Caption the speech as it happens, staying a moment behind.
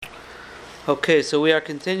Okay, so we are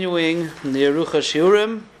continuing the Arucha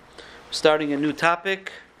Shiurim, starting a new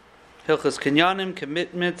topic, Hilchas Kinyanim,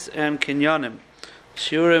 Commitments, and Kinyanim.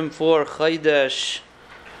 Shiurim for Chaydesh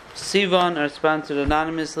Sivan are sponsored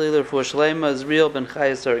anonymously, for Shlema Azriel ben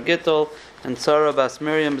Chayes Gittel, and Sarah Bas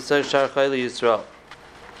Miriam b'Sar Shar Chayli Yisrael.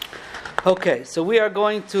 Okay, so we are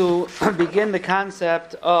going to begin the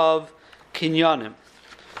concept of Kinyanim.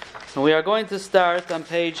 And we are going to start on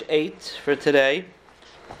page 8 for today.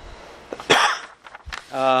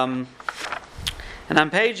 And on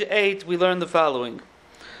page 8 we learn the following.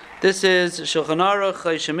 This is Shulchan Aruch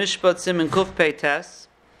Choshen Mishpat Siman Kuf Pei Tes,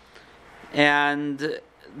 and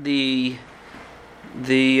the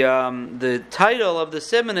title of the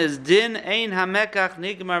siman is Din Ein Hamekach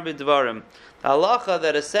Nigmar B'Dvarim. The halacha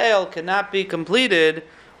that a sale cannot be completed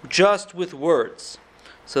just with words.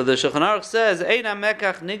 So the Shulchan Aruch says Ein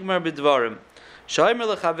Hamekach Nigmar B'Dvarim.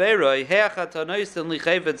 Shomer lechaveroi he'achat hanoisen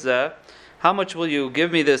lichayvet zeh. How much will you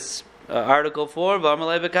give me this article for?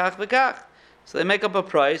 V'amalei v'kach v'kach. So they make up a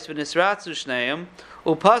price. V'nisratzu shneim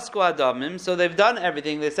upasku adamim. So they've done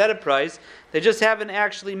everything. They set a price. They just haven't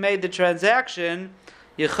actually made the transaction.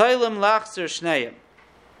 Yechaylim lachzer shneim.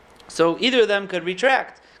 So either of them could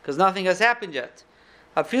retract because nothing has happened yet.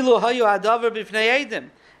 Afilu hayu adavar b'fnei edim.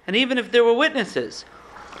 And even if there were witnesses,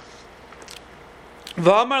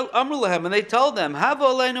 v'amar lehem, and they told them, Hava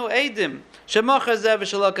aleinu edim.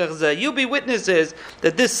 You be witnesses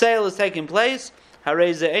that this sale is taking place.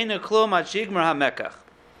 Everything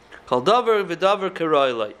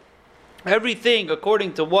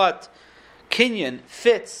according to what kinyan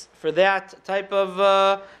fits for that type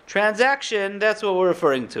of transaction, that's what we're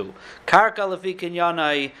referring to. Karka lefi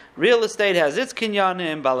kinyanai, real estate has its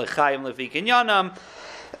kinyanim, balechayim lefi kinyanam,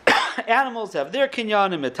 animals have their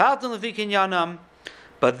kinyanim, metalton lefi kinyanam.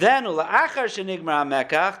 But then, once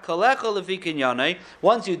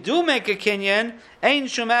you do make a kinyan,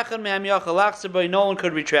 no one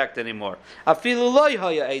could retract anymore.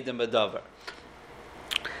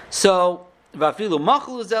 So, and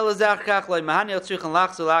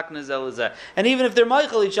even if they're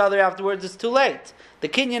meichel each other afterwards, it's too late. The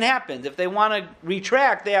kinyan happened. If they want to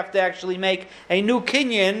retract, they have to actually make a new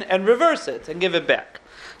kinyan and reverse it and give it back.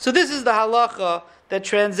 So this is the halacha that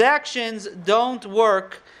transactions don't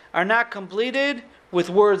work, are not completed with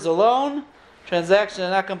words alone. Transactions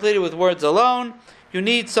are not completed with words alone. You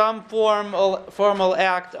need some formal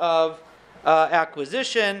act of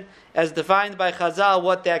acquisition, as defined by Chazal,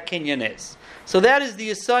 what that kinyan is. So that is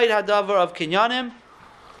the Yesod Hadavar of kinyanim,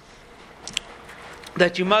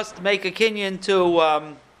 that you must make a kinyan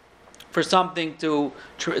to for something to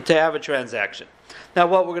have a transaction. Now,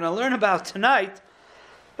 what we're going to learn about tonight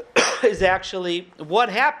is actually what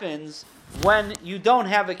happens when you don't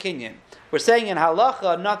have a kinyan. We're saying in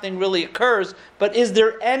halacha nothing really occurs, but is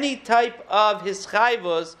there any type of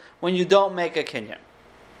hischayvus when you don't make a kinyan?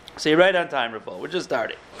 So you're right on time, Rafal. We're just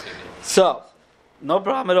starting. So, no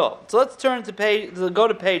problem at all. So let's go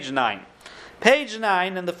to page 9. Page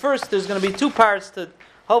 9, and there's going to be two parts to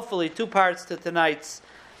tonight's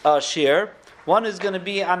shir. One is going to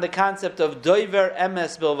be on the concept of doiver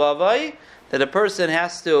emes bilvavai, that a person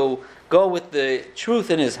has to go with the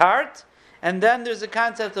truth in his heart. And then there's a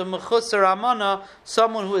concept of mechusar amana,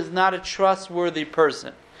 someone who is not a trustworthy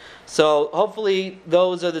person. So hopefully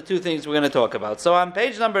those are the two things we're going to talk about. So on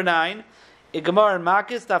page number 9, Gemara and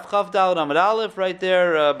Makis, Daf Chav Daled Amud Aleph, right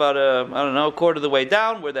there, about a quarter of the way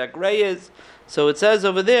down, where that gray is. So it says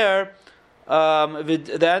over there,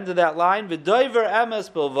 the end of that line, V'doiver emes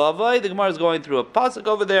bilvavai. The Gemara is going through a pasuk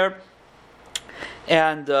over there.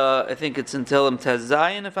 And I think it's in Tehillim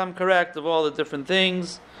Tezayin, if I'm correct, of all the different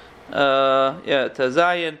things.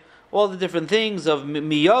 Tezayin, all the different things of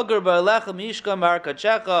Miyager Ba'alecha Mishka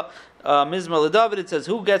Markachecha Mizmar LeDavid. It says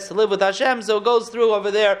who gets to live with Hashem. So it goes through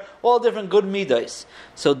over there all different good midas.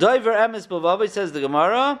 So Doiver Emes B'Vavi, says the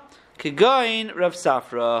Gemara, Kigoin Rav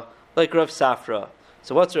Safra, like Rav Safra.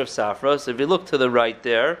 So what's Rav Safra? So if you look to the right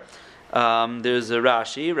there, there's a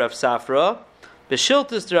Rashi, Rav Safra.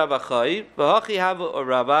 B'shiltis Ravachai, v'hachi havu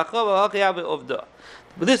Ravacha, v'hachi havu Ovda.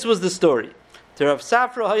 But this was the story. To Rav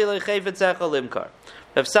Safra hayilei chayfetz echel limkar.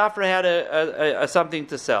 Rav Safra had a something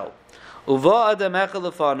to sell. Uva adam echel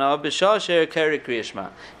lefanav b'shah sher keri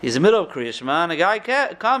kriyishma. He's in the middle of kriyishma, and a guy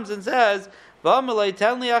comes and says, "V'amalei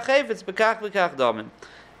tell me achayfetz b'kach b'kach damim."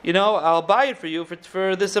 I'll buy it for you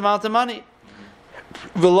for this amount of money.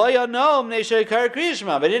 V'lo yanom neisher keri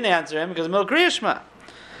kriyishma. But I didn't answer him because I'm in the middle of kriyishma.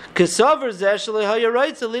 So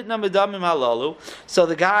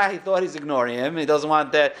the guy thought he's ignoring him. He doesn't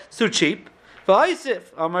want that. It's too cheap.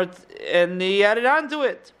 And he added on to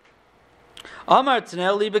it. I'll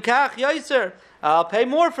pay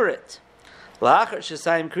more for it. La'achar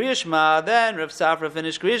shesayim kriyishma, then Rav Safra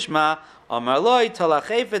finished kriyishma. Amar loy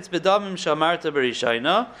talachefetz bedamim shamarta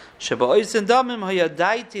berishayna sheba'oisin damim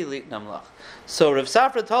hayadaiti litnam lach. So Rav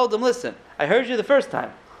Safra told him, listen, I heard you the first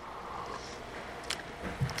time.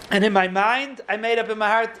 And in my mind, I made up in my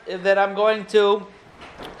heart that I'm going to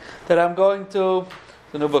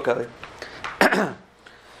the new book, I think.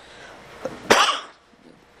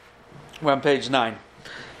 We're on page 9.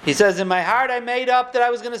 He says, in my heart, I made up that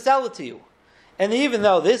I was going to sell it to you. And even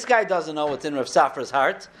though this guy doesn't know what's in Rav Safra's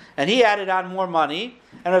heart, and he added on more money,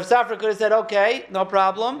 and Rav Safra could have said, okay, no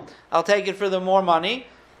problem, I'll take it for the more money.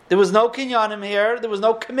 There was no kinyanim here, there was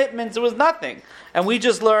no commitments, there was nothing. And we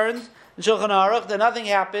just learned in Shulchan Aruch that nothing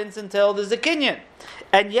happens until there's a kinyan.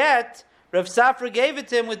 And yet, Rav Safra gave it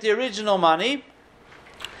to him with the original money,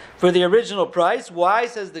 for the original price. Why,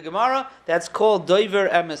 says the Gemara? That's called doiver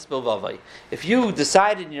emes bilvavai. If you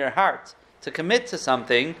decide in your heart to commit to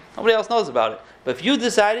something, nobody else knows about it. But if you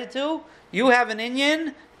decided to, you have an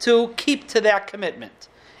inyan to keep to that commitment.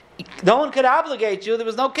 No one could obligate you. There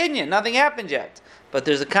was no kinyan. Nothing happened yet. But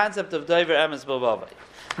there's a concept of doiver emes bilvavai.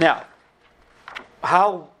 Now,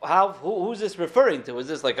 who's this referring to? Is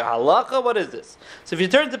this like a halacha? What is this? So if you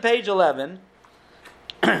turn to page 11,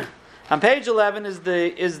 on page 11 is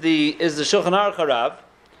the Shulchan Aruch Harav,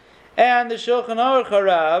 and the Shulchan Aruch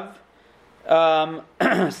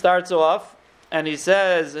Harav starts off, and he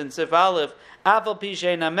says in Sif Aleph, Afal pi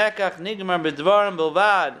she'eina mekach nigmar b'dvarim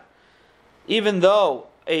bilvad. Even though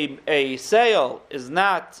a sale is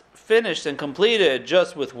not finished and completed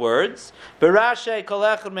just with words, and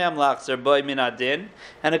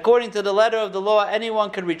according to the letter of the law, anyone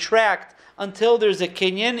can retract until there's a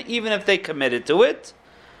kinyan, even if they committed to it.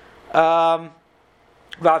 Okay,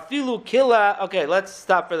 let's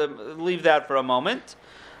stop leave that for a moment.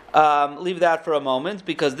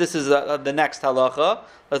 Because this is the next halacha.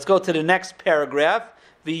 Let's go to the next paragraph.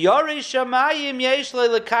 So the Shulchan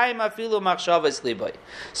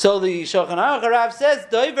Aruch Harav says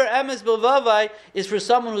doiver emes bilvavai is for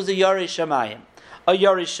someone who's a Yarei Shamayim. A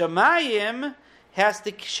Yarei Shamayim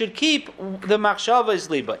should keep the machshavas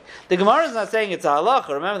libay. The Gemara is not saying it's a halacha.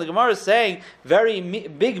 Remember, the Gemara is saying very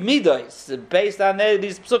big midos based on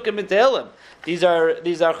these psukim in Tehillim. These are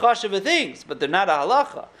chashuva things, but they're not a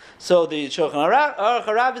halacha. So the Shulchan Aruch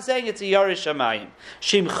Harav is saying it's a Yarei Shamayim.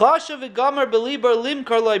 Shim chashuv v'gamar belibar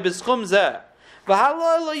limkar loy b'schum zeh.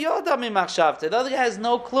 V'halo lo yoda mi machshavte. The other guy has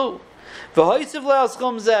no clue. V'hoysiv lo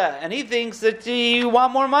schum zeh, and he thinks that you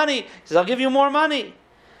want more money. He says, "I'll give you more money."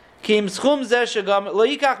 Kim schum zeh shegam lo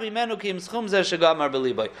yikach mimenu kim schum zeh shegamar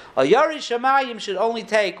beliboy. A Yarei Shamayim should only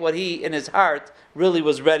take what he in his heart really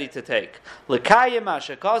was ready to take. Lekayim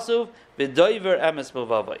ashakasuv v'doiver emes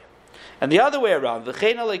b'vavoy. And the other way around,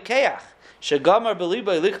 v'cheina lekeach shegamar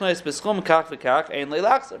beliboy lichnois b'schum kach v'kach ein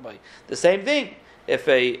leilachzer boy. The same thing. If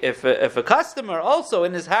a customer also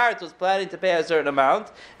in his heart was planning to pay a certain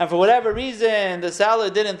amount, and for whatever reason the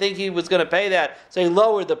seller didn't think he was going to pay that, so he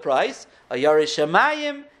lowered the price, a Yarei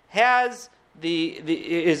Shamayim has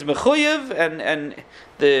is mechuyev, and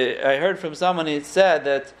I heard from someone, he said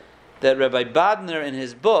that Rabbi Badner in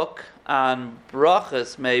his book on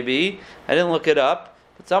brachas, maybe I didn't look it up,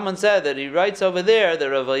 but someone said that he writes over there that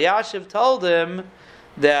Rav Elyashiv told him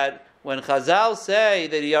that when Chazal say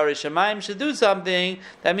that a Yarei Shamayim should do something,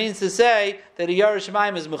 that means to say that a Yarei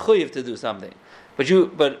Shamayim is mechuyev to do something. But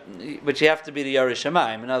you have to be the Yarei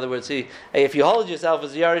Shamayim. In other words, if you hold yourself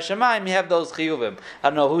as a Yarei Shamayim, you have those chiyuvim. I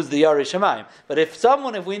don't know who's the Yarei Shamayim, but if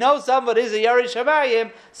we know somebody is a Yarei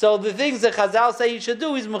Shamayim, so the things that Chazal say he should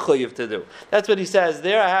do, he's mechuyev to do. That's what he says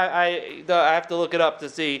there. I have to look it up to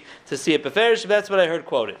see it beferish. That's what I heard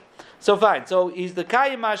quoted. So fine. So he's the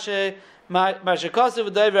Kayim Mashakasu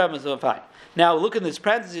v'Doiver Emes. Fine. Now look in this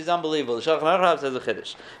parenthesis, unbelievable. The Shulchan Aruch says a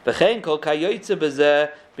chiddush. V'chein kol kayoytze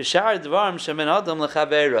b'zeh b'shar dvarim shemin adam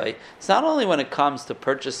lechaveroi. It's not only when it comes to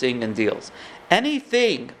purchasing and deals.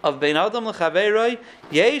 Anything of bein adam lechaveroi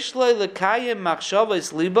yesh lo lekayim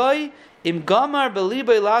machshavos libay im gamar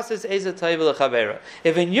b'libay lasis eza taiva lechaveroi.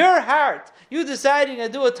 If in your heart you deciding to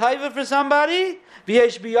do a taiva for somebody,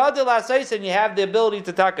 v'yesh biyad lasais, and you have the ability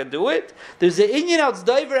to talk and do it, there's the inyan out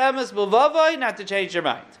doiver emes b'vavai not to change your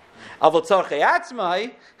mind. If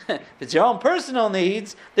it's your own personal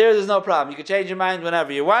needs, there's no problem. You can change your mind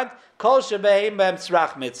whenever you want. Kol shebeim b'em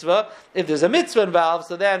tzrach mitzvah. If there's a mitzvah involved,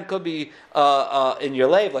 so then it could be in your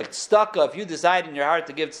life, like tzedakah. If you decide in your heart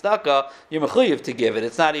to give tzedakah, you're mechuyev to give it.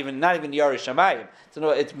 It's not even Yarei Shamayim.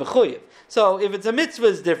 It's mechuyev. So if it's a mitzvah,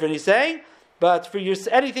 it's different. He's saying, But for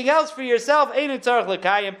anything else for yourself, ain't it tzarich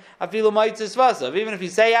l'kayim afilu maitzis vasav. Even if you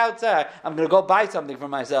say outside, I'm going to go buy something for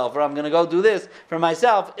myself, or I'm going to go do this for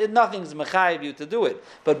myself, nothing's mechayiv you to do it.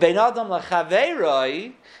 But bein adam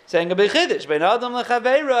l'chaveiroi, saying a bechiddush, bein adam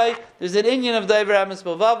l'chaveiroi, there's an inyan of Dover Emes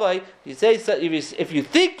B'vavai. You say if you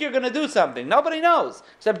think you're going to do something, nobody knows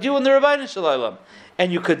except you and the Rebbeinu Shalom,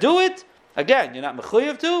 and you could do it. Again, you're not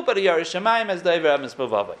mechuyev to, but a Yarei Shamayim as Dover Emes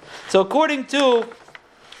B'vavai. So according to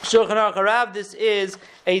Shulchan Aruch Harav, this is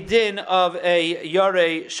a din of a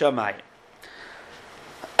Yarei Shamayim.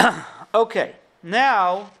 Okay,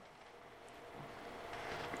 now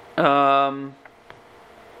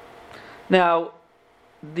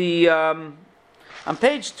the on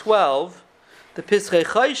page 12, the Pischei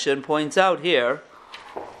Choshen points out here.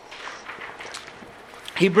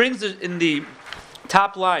 He brings it in the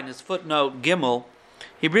top line, his footnote Gimel.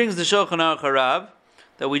 He brings the Shulchan Aruch Harav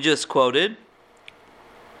that we just quoted.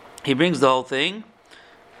 He brings the whole thing.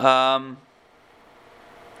 And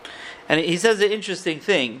he says an interesting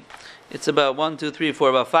thing. It's about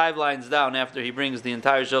about 5 lines down after he brings the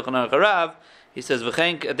entire Shulchan Aruch Harav. He says, at the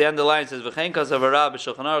end of the line, he says, V'chein kasav Harav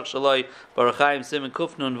b'Shulchan Aruch Shaloi Baruch Chaim Siman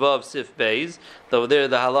Kufnun Vav Sif Beis. Though there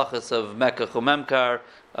the halachas of Mekach Umemkar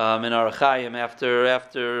in Aruch Chaim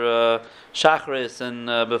after Shachris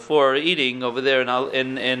and before eating over there in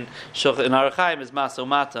Aruch Chaim is Maso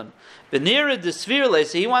Matan. Benira Desvirle,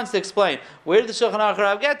 so he wants to explain where did the Shulchan Aruch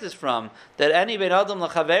Harav get this from? That any ben adam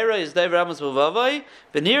l'chavera is Dover Emes B'vavai.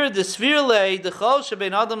 Benira Desvirle dechol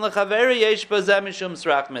shebein adam l'chavera yesh bazeh mishum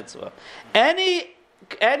srach mitzvah. Any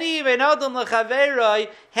ben adam l'chavera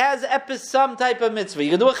has some type of mitzvah. You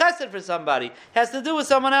can do a chesed for somebody. Has to do with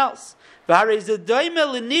someone else. Like we said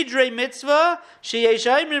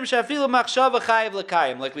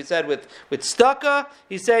with staka,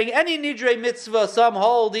 he's saying any nidrei mitzvah some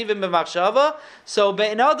hold even b'machshava. So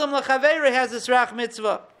be'en adam l'chavera has this rach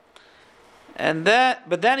mitzvah,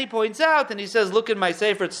 but then he points out and he says, look in my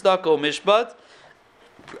sefer Tzedakah Mishpat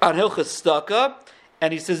on Hilchas Tzedakah,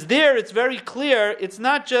 and he says there it's very clear. It's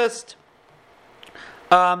not just.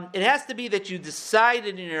 It has to be that you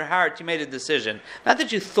decided in your heart, you made a decision, not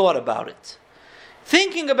that you thought about it.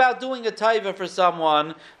 Thinking about doing a taiva for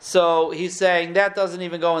someone, so he's saying that doesn't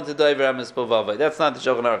even go into Dover Emes B'vavai. That's not the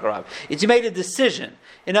Shulchan Aruch Harav. It's you made a decision.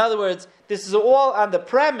 In other words, this is all on the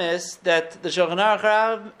premise that the Shulchan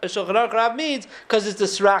Aruch Harav means because it's a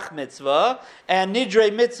srach mitzvah and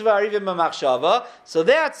nidrei mitzvah or even b'machshava. So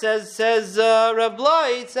that says Rav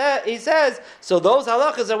Blai, he says, so those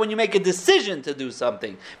halachas are when you make a decision to do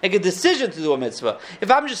something, make a decision to do a mitzvah. If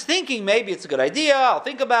I'm just thinking maybe it's a good idea, I'll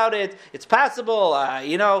think about it, it's possible,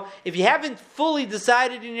 if you haven't fully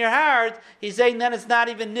decided in your heart, he's saying then it's not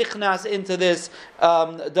even nichnas into this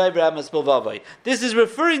Dover Emes B'vavai. This is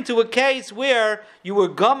referring to a case where you were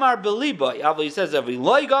gamar belibai. He says every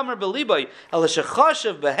loy gamar belibai el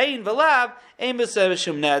shechashav behein v'lav ein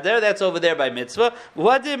b'seveshum neder. That's over there by mitzvah.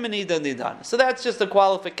 V'adim nidan nidan. So that's just a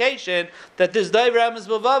qualification that this Dover Emes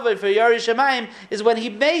B'vavai for Yarei Shamayim is when he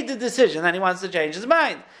made the decision and he wants to change his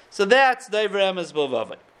mind. So that's Dover Emes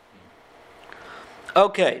B'vavai.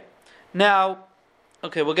 Okay, now,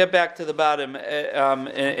 we'll get back to the bottom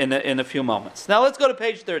in a few moments. Now let's go to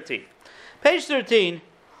page 13. Page 13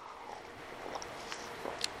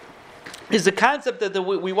 is a concept that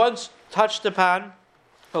we once touched upon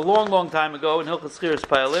a long, long time ago in Hilchos Chiras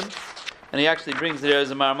Payalim, and he actually brings it there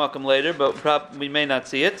as a Maramakum later, but we may not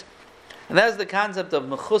see it. And that is the concept of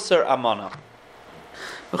Mechusar Amana.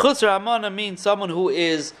 Mechusar Amana means someone who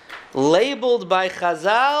is labeled by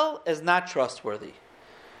Chazal as not trustworthy.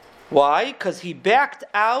 Why? Because he backed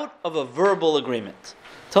out of a verbal agreement.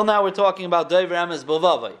 Till now we're talking about Dover Emes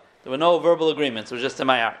B'vavai. There were no verbal agreements, it was just in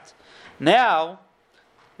my heart. Now,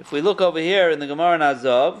 if we look over here in the Gemara in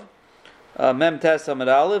Azov, Mem Tes Amud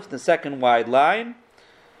Aleph, the second wide line,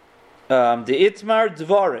 the Itmar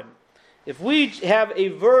Dvarim. If we have a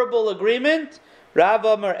verbal agreement, Rav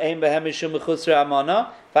Amar Ein Behem Mishum Mechusar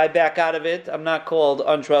Amana, if I back out of it, I'm not called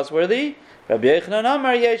untrustworthy. Rabbi Yochanan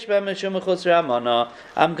Amar Yesh Behem Mishum Mechusar Amana,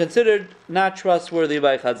 I'm considered not trustworthy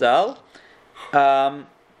by Chazal,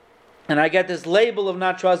 and I get this label of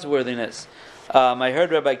not trustworthiness. I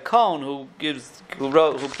heard Rabbi Cohn, who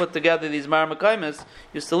put together these Marmakaimis,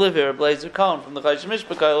 used to live here, Blazer Cohn from the Chayshim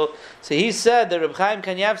Mishpah. So he said that Reb Chaim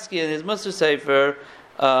Kanievsky in his Musar Sefer,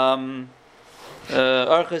 Archas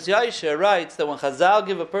Yaisha, writes that when Chazal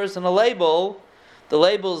give a person a label, the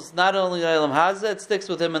label's not only in Olam Hazeh, it sticks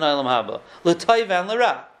with him in Olam Haba. L'toiv and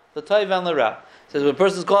l'ra. L'toiv and l'ra. Says when a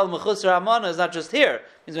person's called Mechusar Amana, it's not just here,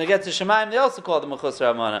 means when it gets to Shemaim, they also call them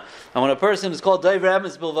Mechusar Amana. And when a person is called Doiver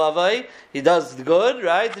Emes Bilvavai, he does the good,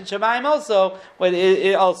 right? And Shemaim also,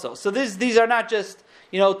 also. So these are not just,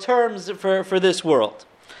 terms for this world.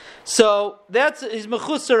 So that's his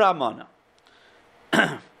Mechusar Amana.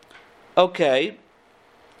 Okay.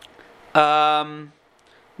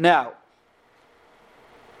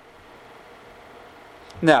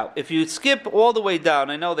 Now, if you skip all the way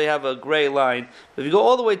down, I know they have a gray line, but if you go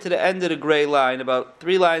all the way to the end of the gray line, about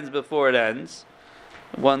 3 lines before it ends,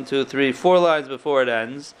 1, 2, 3, 4 lines before it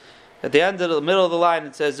ends, at the end of the middle of the line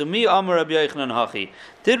it says, Umi Amar Rabbi Yochanan Hachi.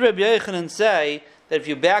 Did Rabbi Yochanan say that if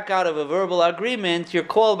you back out of a verbal agreement, you're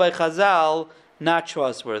called by Chazal not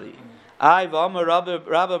trustworthy? I Amar Rabbi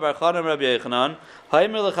Bar Chanan Rabbi Yochanan,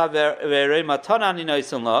 Haimer Lechaverei Matanani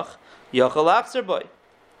Noisan Lach, Yochel Achzer Boy.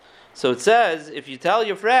 So it says, if you tell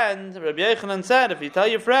your friend, Rabbi Yochanan said, if you tell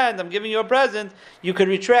your friend, I'm giving you a present, you could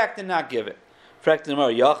retract and not give it. Of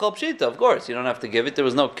course, you don't have to give it. There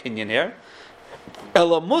was no kinyan here.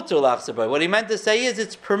 What he meant to say is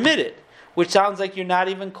it's permitted, which sounds like you're not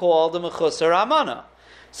even called a mechusar amana.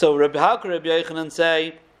 So how could Rabbi Yochanan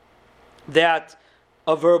say that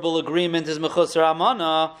a verbal agreement is mechusar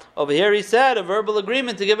amana? Over here he said a verbal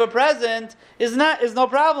agreement to give a present is no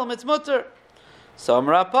problem. It's mutter. So the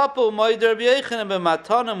Gemara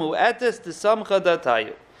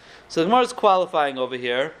is qualifying over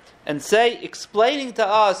here and explaining to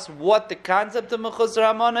us what the concept of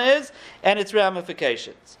mechusar amana is and its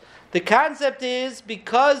ramifications. The concept is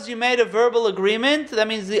because you made a verbal agreement, that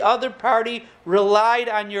means the other party relied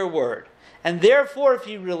on your word. And therefore, if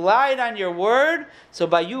he relied on your word, so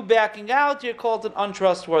by you backing out, you're called an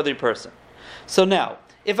untrustworthy person. So now,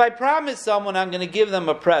 if I promise someone I'm going to give them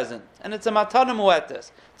a present, and it's a matana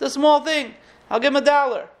muetes, it's a small thing, I'll give him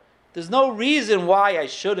 $1. There's no reason why I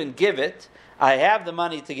shouldn't give it. I have the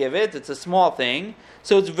money to give it, it's a small thing,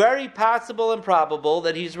 so it's very possible and probable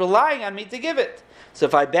that he's relying on me to give it. So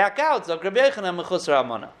if I back out, Zok Rabbi Yochanan mechusar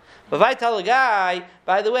amana. But if I tell a guy,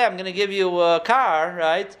 by the way, I'm going to give you a car,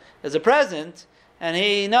 right, as a present, and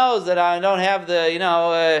he knows that I don't have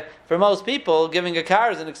for most people, giving a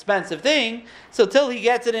car is an expensive thing, so till he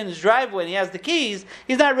gets it in his driveway and he has the keys,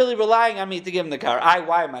 he's not really relying on me to give him the car.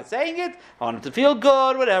 Why am I saying it? I want him to feel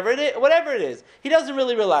good, whatever it is. He doesn't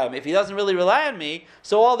really rely on me. If he doesn't really rely on me,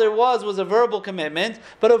 so all there was a verbal commitment,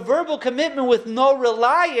 but a verbal commitment with no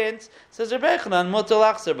reliance, says Rabbi Yochanan, mutal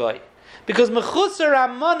achzer boy. Because mechusar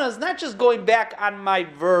amana is not just going back on my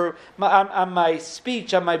on my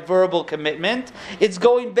speech, on my verbal commitment. It's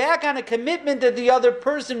going back on a commitment that the other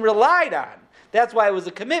person relied on. That's why it was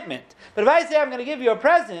a commitment. But if I say I'm going to give you a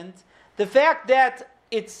present, the fact that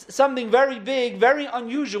it's something very big, very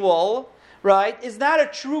unusual, right, is not a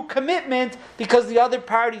true commitment because the other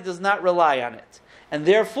party does not rely on it. And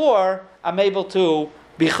therefore, I'm able to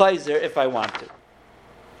be chayzer if I want to.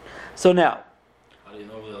 So now, how do you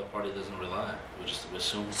know the other party doesn't rely? We just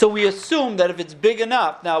assume. So we assume that if it's big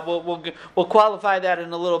enough, now we'll qualify that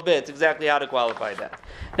in a little bit, exactly how to qualify that.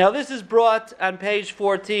 Now this is brought on page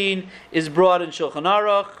 14, is brought in Shulchan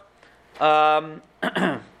Aruch,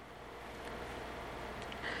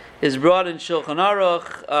 is brought in Shulchan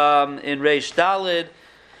Aruch, in Reish Daled.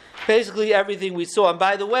 Basically everything we saw. And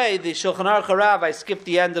by the way, the Shulchan Aruch Harav, I skipped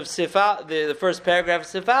the end of the first paragraph of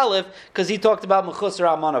Sif Aleph, because he talked about Mechusar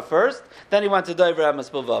Amana first, then he went to Doiver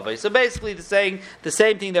Emes Bilvavai. So basically the same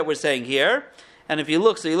thing that we're saying here. And if you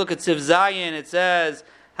look at Sif Zayin, it says,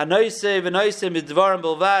 Hanoise v'noise midvarim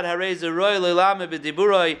bilvad harei zeroy leilame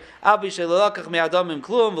b'diburoi abi shelelakach me'adamim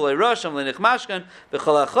klum v'lei rosham le'nichmashkan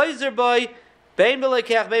v'chol ha'choyzer boy bein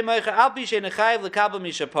b'leikach bein moicher alpi she'nechayiv l'kabel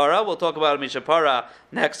mishapara. We'll talk about mishapara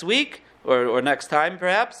next week or next time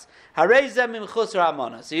perhaps. Harei zeh mimchusar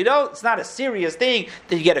amana. So it's not a serious thing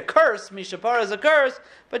that you get a curse. Mishapara is a curse,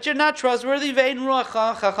 but you're not trustworthy. Vein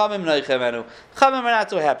ruach chachamim noichemenu. Chachamim are not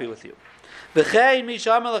so happy with you. The next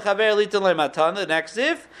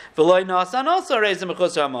if v'loy nasan also raise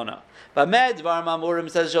mechusar amana. Bamed dvar mamurim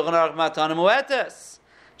says Shulchan Aruch matana muetes.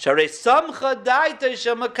 Sharei samcha daita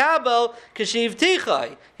shemakabel kashiv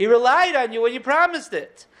tichai. He relied on you when you promised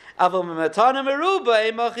it. Aval matana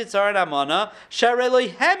meruba emachitzar amana. Sharei loy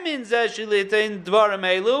hemin zeh shilitain dvarim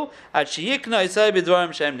elu at sheyikna isay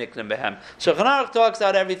b'dvarim shem niknem behem. Shulchan Aruch talks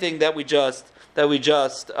out everything that we just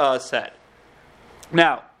said.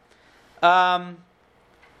 Now,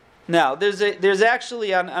 there's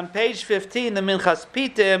actually on page 15, the Minchas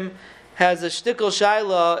Pitim has a shtickle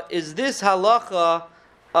shaila. Is this halacha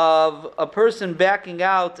of a person backing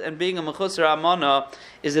out and being a mechusar amana,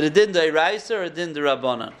 is it a din d'oraisa or a din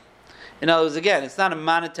d'rabbanan? In other words, again, it's not a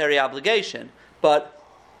monetary obligation, but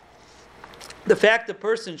the fact the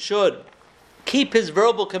person should keep his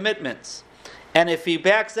verbal commitments. And if he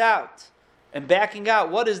backs out, and backing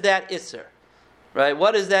out, what is that Isser? Right?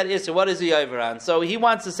 What is that Isser? What is he over on? So he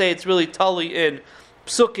wants to say it's really totally in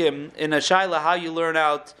Psukim, in a Shaila, how you learn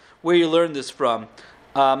out, where you learn this from.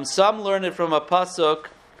 Some learn it from a Pasuk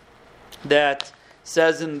that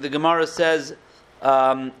says, in the Gemara says,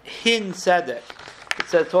 Hin Sedek.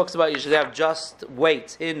 It talks about you should have just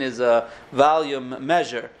weight. Hin is a volume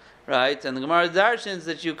measure, right? And the Gemara darshans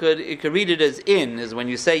that you could read it as in, is when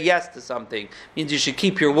you say yes to something, means you should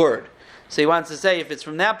keep your word. So he wants to say if it's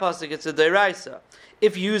from that pasuk, it's a deraisa.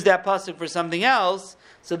 If you use that pasuk for something else,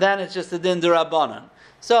 so then it's just a din derabanan.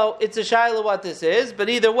 So it's a shaila what this is, but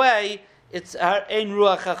either way, it's ein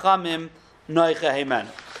ruach chachamim noicha heiman.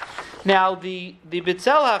 Now the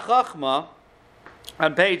Bitzel HaChachma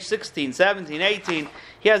on page 16, 17, 18,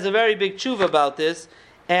 he has a very big tshuva about this,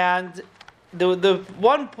 and the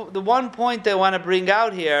one point I want to bring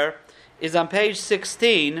out here is on page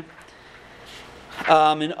 16.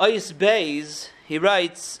 In Ois Beis, he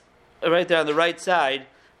writes right there on the right side,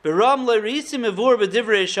 Beram le'risi mevur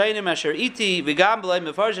b'divrei shaynim asher iti v'gam b'lei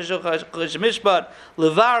mefarsh shulchan mishpat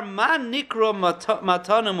levar man nikro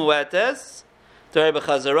matana muetes Torei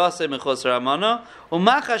b'chazarase mechos ramana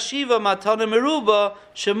u'ma chashiva matana meruba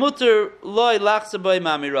shemuter loy lachsa b'ay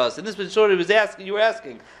mamiras. And this was sort of you were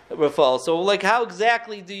asking, Rafal. So, like, how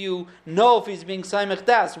exactly do you know if he's being saimech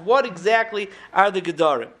das? What exactly are the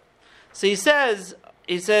gedarim? So he says,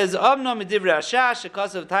 Amna medivrei Ashash,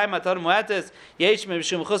 because of time matana muetes yesh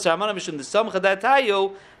mishum mechos ramana mishum desamcha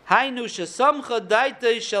datayo hainu shesamcha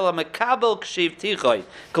daitei shel hamekabel kshiv tichoy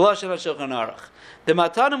koloshen hashulchan aruch. The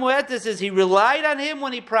matana muetes is he relied on him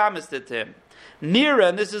when he promised it to him. Nira,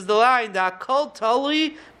 and this is the line, da kol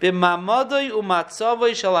tali b'mamadoi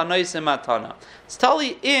u'matzavoi shel hanoisem matana. It's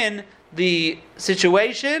totally in the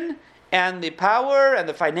situation and the power and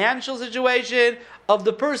the financial situation of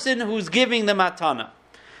the person who's giving the matana.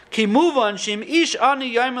 Ki muvan shim ish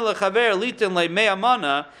ani yaimel lechaver litin le'mei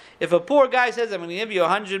mana. If a poor guy says, I'm going to give you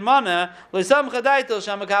 100 mana, le'sam chadaitel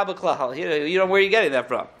shamakabel klal. You know where are you getting that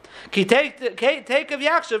from? Ki take of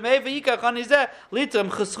yakshav mei v'yikach anizeh litam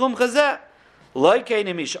cheschum chazeh. Like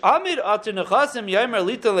Nimish Amir Atir Nechasim Yomer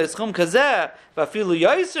Lita Leschum Kazeh Vafilu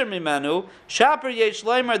Yoiser Mimenu Shaper Yesh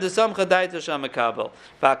Leimer Desam Chadaita Shamakabel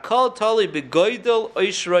Vakol Tali Begoidel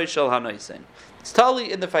Oishroi Shel Hanoisin. It's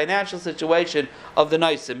totally in the financial situation of the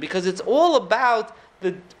Noisim, because it's all about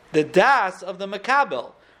the das of the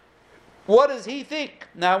Makabel. What does he think?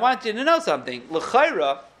 Now I want you to know something.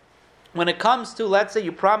 L'chaira, when it comes to, let's say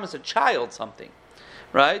you promise a child something,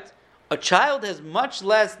 right? A child has much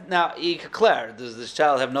less. Now, Claire, does this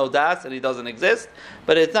child have no das and he doesn't exist?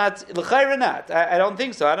 But it's not l'chayra. Not. I don't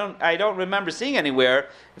think so. I don't remember seeing anywhere.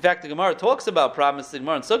 In fact, the Gemara talks about promising.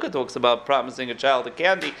 Gemara and Sukkah talks about promising a child a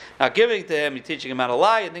candy, not giving it to him, you're teaching him how to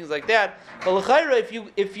lie and things like that. But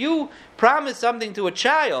l'chayra, if you promise something to a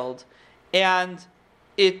child, and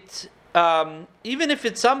it even if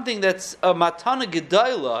it's something that's a matana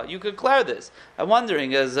gedayla, you could clear this. I'm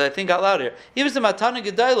wondering, as I think out loud here, even if it's a matana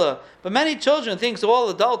gedayla, but many children think all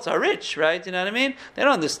adults are rich, right? You know what I mean? They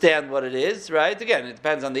don't understand what it is, right? Again, it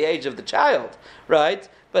depends on the age of the child, right?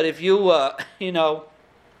 But if you,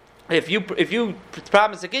 if you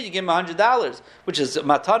promise a kid, you give him $100, which is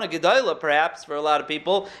matana gedayla, perhaps for a lot of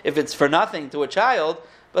people, if it's for nothing to a child.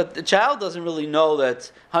 But the child doesn't really know that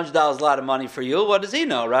 $100 is a lot of money for you. What does he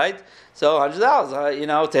know, right? So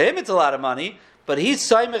 $100, to him it's a lot of money, but he's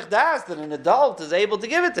saimech das that an adult is able to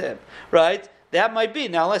give it to him, right? That might be.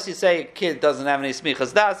 Now, unless you say a kid doesn't have any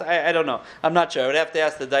smichas das, I don't know. I'm not sure. I would have to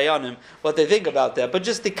ask the dayanim what they think about that. But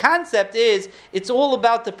just the concept is, it's all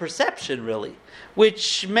about the perception, really,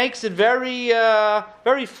 which makes it very,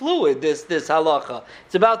 very fluid. This halacha.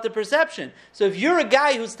 It's about the perception. So if you're a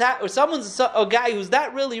guy or someone's a guy who's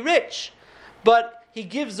not really rich, but he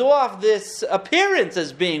gives off this appearance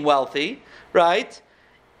as being wealthy, right?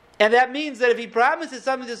 And that means that if he promises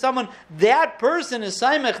something to someone, that person is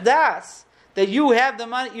saimech das, that you have the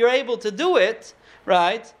money, you're able to do it,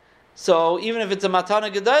 right? So even if it's a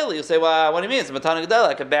matana gedayla, you say, well, what do you mean? It's a matana gedayla,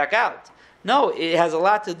 I can back out. No, it has a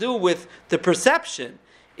lot to do with the perception.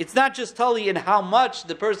 It's not just totally in how much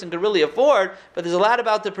the person could really afford, but there's a lot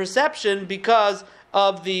about the perception because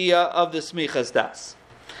of the smichas das.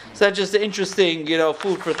 So that's just an interesting,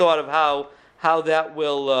 food for thought of how that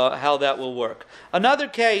will work. Another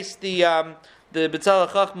case, the Betzalel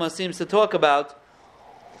Chachma seems to talk about.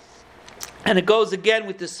 And it goes again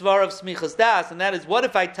with the svar of smichas das, and that is, what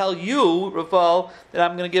if I tell you, Rafal, that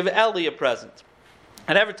I'm going to give Eli a present?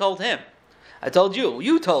 I never told him. I told you.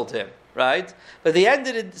 You told him, right? But the end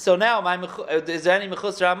of it. So now, is there any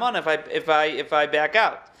mechus ramon if I back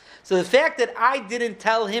out? So the fact that I didn't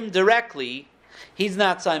tell him directly, he's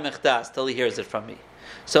not Saimech Das till he hears it from me.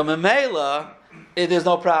 So Memela, there's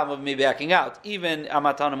no problem with me backing out, even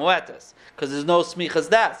Amatana Muetas, because there's no Smichas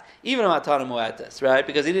Das, even Amatana Muetas, right?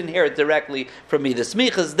 Because he didn't hear it directly from me. The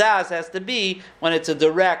Smichas Das has to be when it's a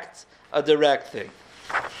direct thing.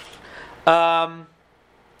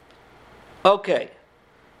 Okay,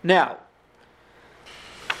 now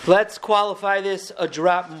let's qualify this a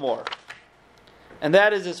drop more, and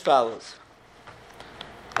that is as follows.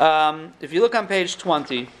 If you look on page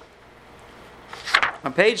 20,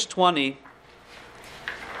 page 20,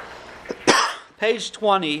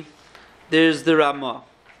 there's the Ramah.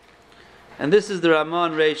 And this is the Ramah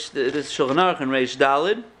in Reish, this is Shulchan Aruch in Reish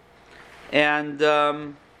Dalid. And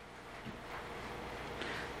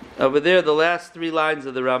over there, the last three lines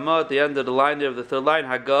of the Ramah, at the end of the line there of the third line,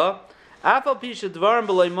 Hagah, Afal Pisha Dvarim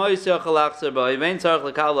B'loi Moiseh Chalachzer B'Oivein Tzarech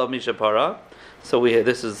L'Kalav Mishapara. So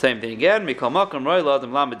this is the same thing again. Mikol Makom Roi Lo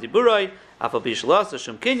Adam Lamed Diburoi. Afal Pisha Lasa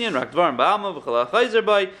Shum Kinyan Rak Dvarim Ba'alma V'Chalach Chayzer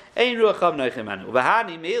B'Oi Ein Ruach Chav Noichem Anu.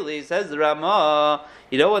 V'Hani Mili, says the Ramah,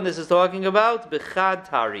 you know when this is talking about? B'Chad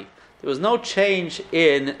Tari. There was no change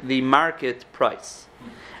in the market price.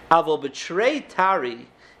 Aval B'Trei Tari,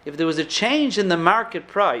 if there was a change in the market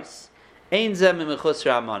price, Ein Zem Mechus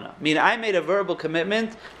Ramana. I mean, I made a verbal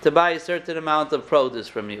commitment to buy a certain amount of produce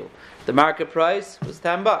from you. The market price was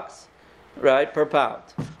 $10, right, per pound.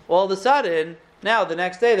 All of a sudden, now the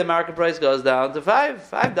next day the market price goes down to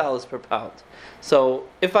 $5 per pound. So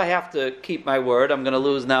if I have to keep my word, I'm going to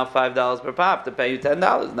lose now $5 per pound to pay you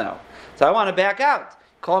 $10 now. So I want to back out.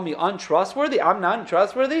 Call me untrustworthy? I'm not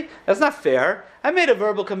untrustworthy? That's not fair. I made a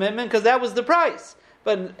verbal commitment because that was the price.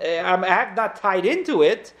 But I'm not tied into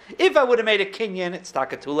it. If I would have made a kinyan, it's not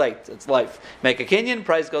too late. It's life. Make a kinyan,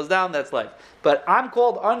 price goes down, that's life. But I'm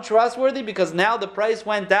called untrustworthy because now the price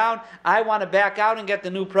went down. I want to back out and get the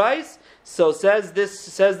new price. So says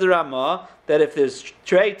the Ramah, that if there's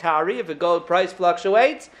trei tari, if price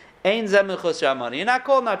fluctuates, ein zeh mechus ramani. You're not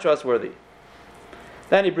called not trustworthy.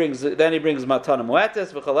 Then he brings matana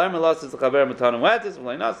muetes v'chalar melasas l'chaver matana muetes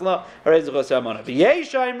v'lay nasla harei zechos ramana.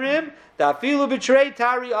 V'yesh imrim dafilu b'trei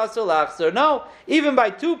tari asol achzer. No, even by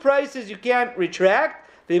two prices you can't retract.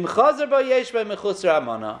 V'imchazer b'yesh b'mechus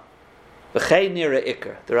ramana. V'chei nira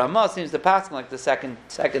ikar. The Ramah seems to pass like the second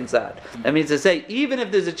side. That means to say, even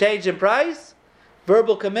if there's a change in price,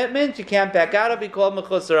 verbal commitment, you can't back out of it, called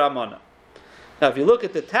mechus ramana. Now, if you look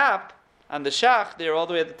at the top on the shach there, all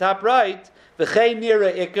the way at the top right, v'chei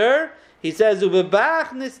nira ikar, he says,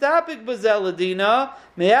 "Ubebach nistapik b'zeladina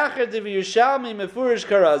me'acher d'v'yushalmi mefurish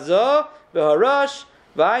karazo v'harash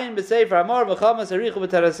v'ayin b'sefer amor v'chamas harichu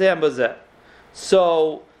v'taraseim b'zeh."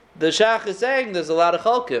 So the shach is saying there's a lot of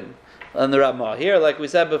chalkim on the Ramah. Here, like we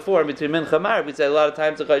said before, between Mincha and Marv, we say a lot of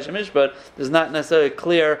times a Chayshim Mishpat, there's not necessarily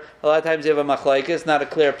clear, a lot of times you have a machlaikis, not a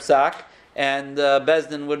clear psak, and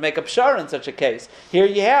Bezdin would make a pshar in such a case. Here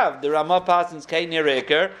you have the Ramah Pasins Kei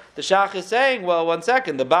Nirikar. The Shach is saying, well, 1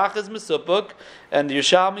 second, the Bach is Mesupuk, and the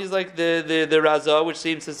Yerushalmi is like the Razah, which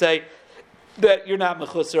seems to say that you're not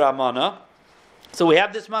Mechus Ramana. So we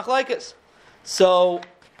have this machlaikis. So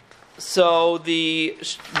the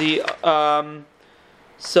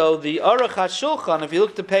Aruch HaShulchan, if you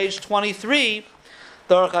look to page 23,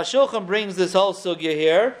 the Aruch HaShulchan brings this whole sugya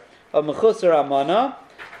here of Mechus Ramana,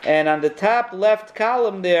 and on the top left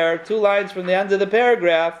column there, 2 lines from the end of the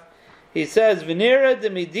paragraph, he says, "V'nira de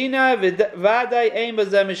Medina v'adai ein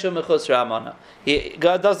bazeh mishum Mechus Ramana."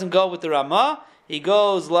 God doesn't go with the Ramah. He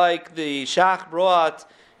goes like the Shach brought.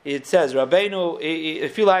 It says Rabbeinu a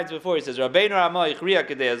few lines before. He says Rabbeinu Ramah ichriya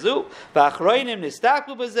kedei azu v'achroinim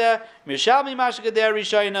nistaklu b'zeh mishalmi mash kedei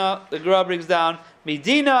rishayna. The Gra brings down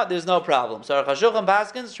Medina. There's no problem. So Aruch HaShulchan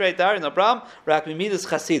Baskin straight there, no problem. Rak midas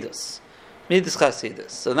chasidus. Midas Chasidus.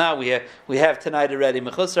 So now we have tonight already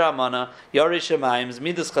Mechus Ramana, Yorish Shemaims,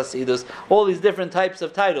 Midas Chasidus, all these different types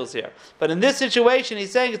of titles here. But in this situation,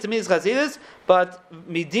 he's saying it's a Midas Chasidus, but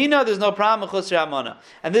Medina, there's no problem Mechus Ramana.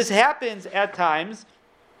 And this happens at times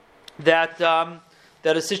that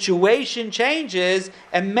a situation changes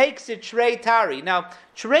and makes it Trei Tari. Now,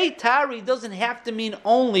 Trei Tari doesn't have to mean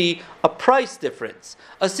only a price difference.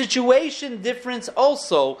 A situation difference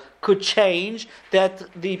also could change that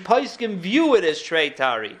the poskim view it as Trei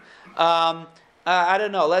Tari. I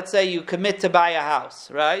don't know, let's say you commit to buy a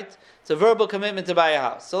house, right? It's a verbal commitment to buy a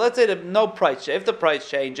house. So let's say that no price. If the price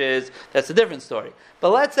changes, that's a different story.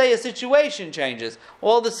 But let's say a situation changes.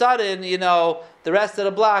 All of a sudden, the rest of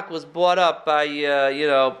the block was bought up by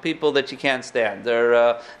people that you can't stand. They're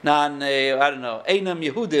Einam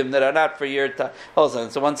Yehudim that are not for your time. Hold on,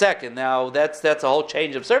 so 1 second. Now that's a whole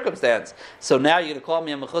change of circumstance. So now you're going to call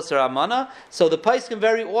me a mechusar amana. So the Poskim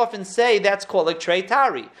very often say that's called like trei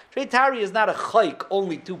tari. Trei tari is not a chayk,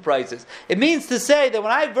 only 2 prices. It means to say that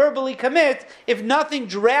when I verbally commit, if nothing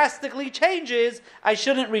drastically changes, I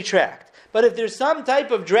shouldn't retract. But if there's some type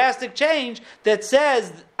of drastic change that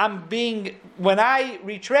says when I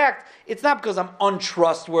retract, it's not because I'm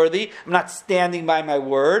untrustworthy, I'm not standing by my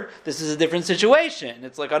word. This is a different situation.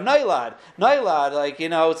 It's like a nailad,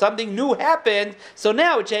 something new happened, so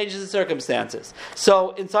now it changes the circumstances.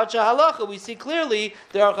 So in such a halacha, we see clearly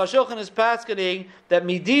the Aruch HaShulchan is paskening that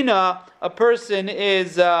Medina, a person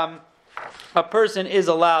is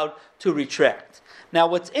allowed to retract. Now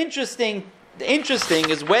what's interesting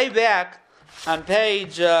is way back on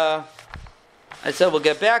page, I said we'll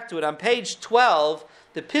get back to it, on page 12,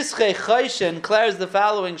 the Pischei Choshen declares the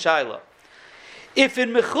following shaila. If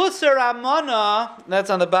in Mechusar Amana,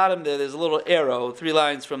 that's on the bottom there, there's a little arrow, 3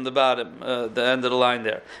 lines from the bottom, the end of the line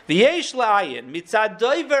there. V'yesh la'ayin, mitzad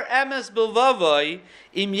doiver emes bilvavoi,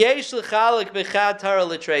 im yesh l'chalik b'chad tara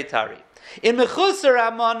l'trei tari. In Mechusar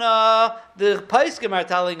Amana, the Poskim are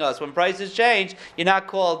telling us when prices change, you're not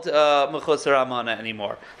called Mechusar Amana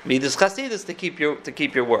anymore. Midas Chasidus to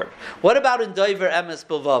keep your word. What about in Doiver Emes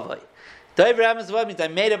Bilvavai? Doiver Emes Bilvavai means I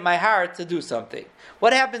made up my heart to do something.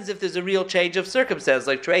 What happens if there's a real change of circumstance,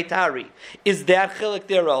 like Trei Tari? Is that chilik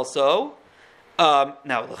there also? Now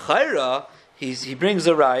the Chayra, he brings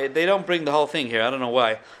a raya. They don't bring the whole thing here. I don't know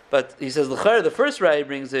why. But he says, the first raya he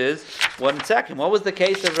brings is, 1 second, what was the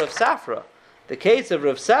case of Rav Safra? The case of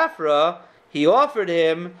Rav Safra, he offered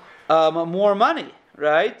him more money,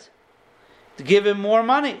 right? To give him more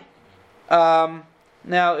money. Now,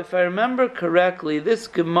 if I remember correctly, this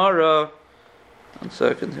Gemara, 1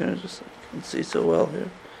 second here, just I can see so well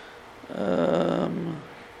here.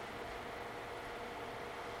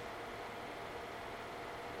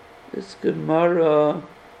 This Gemara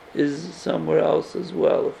is somewhere else as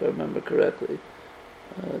well, if I remember correctly.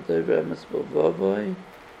 Doiver Bavavai,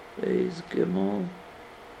 Beis Gimel,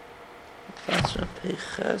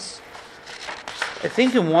 Peches. I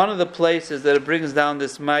think in one of the places that it brings down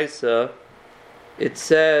this Maisa, it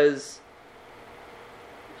says.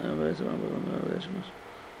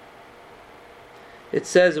 It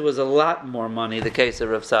says it was a lot more money, the case of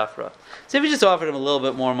Rav Safra. So if you just offered him a little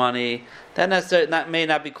bit more money, that may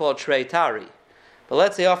not be called Trei Tari. But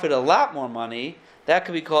let's say offered a lot more money, that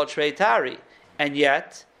could be called Trei Tari. And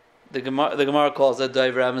yet, the Gemara calls it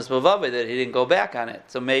Doiver Emes Bavavai, that he didn't go back on it.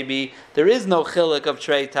 So maybe there is no chilik of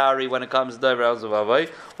Trei Tari when it comes to Doiver Emes Bavavai.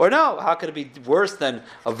 Or no, how could it be worse than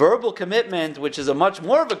a verbal commitment, which is a much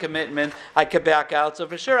more of a commitment, I could back out. So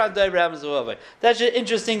for sure on Doiver Emes Bavavai. That's an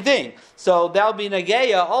interesting thing. So that'll be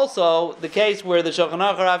Nageya, also the case where the Shulchan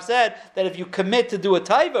Aruch Rav said that if you commit to do a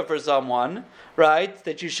taiva for someone, right,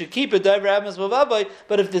 that you should keep a Doiver Emes Bavavai,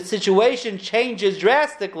 but if the situation changes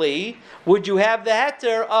drastically, would you have the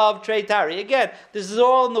heter of Trei Tari? Again, this is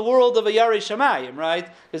all in the world of a Yarei Shamayim, right?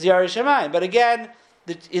 Because Yarei Shamayim. But again,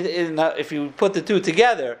 if you put the two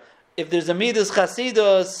together, if there's a Midas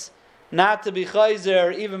Chasidus not to be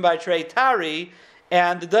Chayzer even by Trei Tari,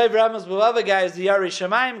 and the Doiver Emes Bavavai guy is the Yarei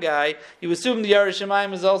Shamayim guy, you assume the Yarei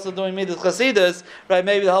Shamayim is also doing Midas Chasidus, right?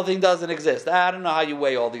 Maybe the whole thing doesn't exist. I don't know how you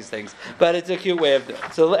weigh all these things, but it's a cute way of doing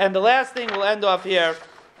it. So, and the last thing, we'll end off here,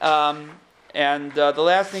 the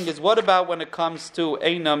last thing is, what about when it comes to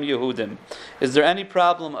Einam Yehudim? Is there any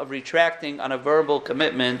problem of retracting on a verbal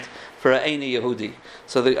commitment for an Eini Yehudi?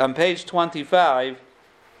 So on page 25,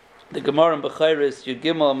 the Gemara in Bechairis, Yud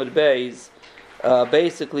Gimel Amud Beis,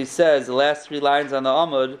 basically says, the last 3 lines on the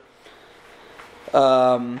Amud,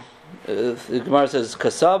 the Gemara says,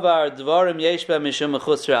 Kasavar dvarim yesh ba mishum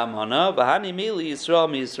mechusra amana, v'hani mili Yisrael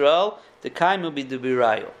mi Yisrael, t'kaimu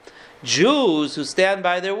b'dubirayu. Jews who stand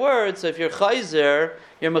by their words, so if you're chayzer,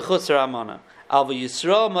 you're mechusar amana.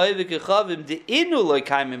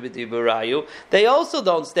 They also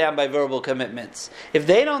don't stand by verbal commitments. If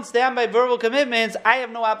they don't stand by verbal commitments, I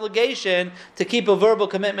have no obligation to keep a verbal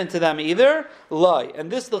commitment to them either. Lie. And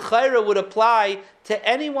this l'chayra would apply to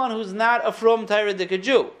anyone who's not a from Torah Dika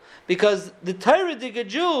Jew. Because the Torah Dika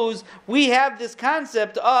Jews, we have this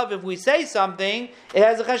concept of if we say something, it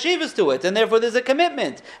has a chashivas to it, and therefore there's a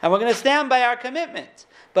commitment, and we're going to stand by our commitment.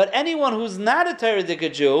 But anyone who's not a Torah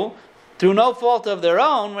Dika Jew, through no fault of their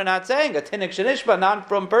own, we're not saying a tinik shenishba,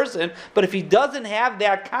 non-from person, but if he doesn't have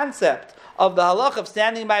that concept of the halach of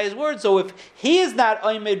standing by his word. So if he is not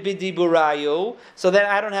oimid b'diburayu, so then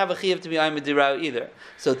I don't have a chiyuv to be oimid b'diburayu either.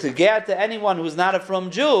 So to get to anyone who's not a from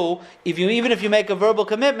Jew, even if you make a verbal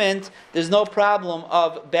commitment, there's no problem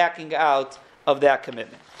of backing out of that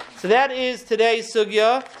commitment. So that is today's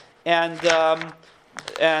sugya, and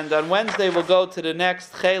on Wednesday we'll go to the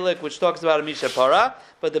next chelik, which talks about a misha para.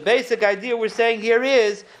 But the basic idea we're saying here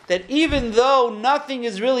is that even though nothing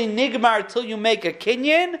is really nigmar till you make a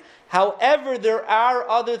kinyan, however, there are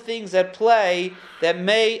other things at play that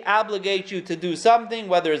may obligate you to do something,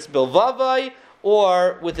 whether it's bilvavai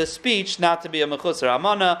or with a speech not to be a mechusar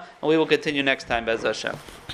amana, and we will continue next time, Bez Hashem.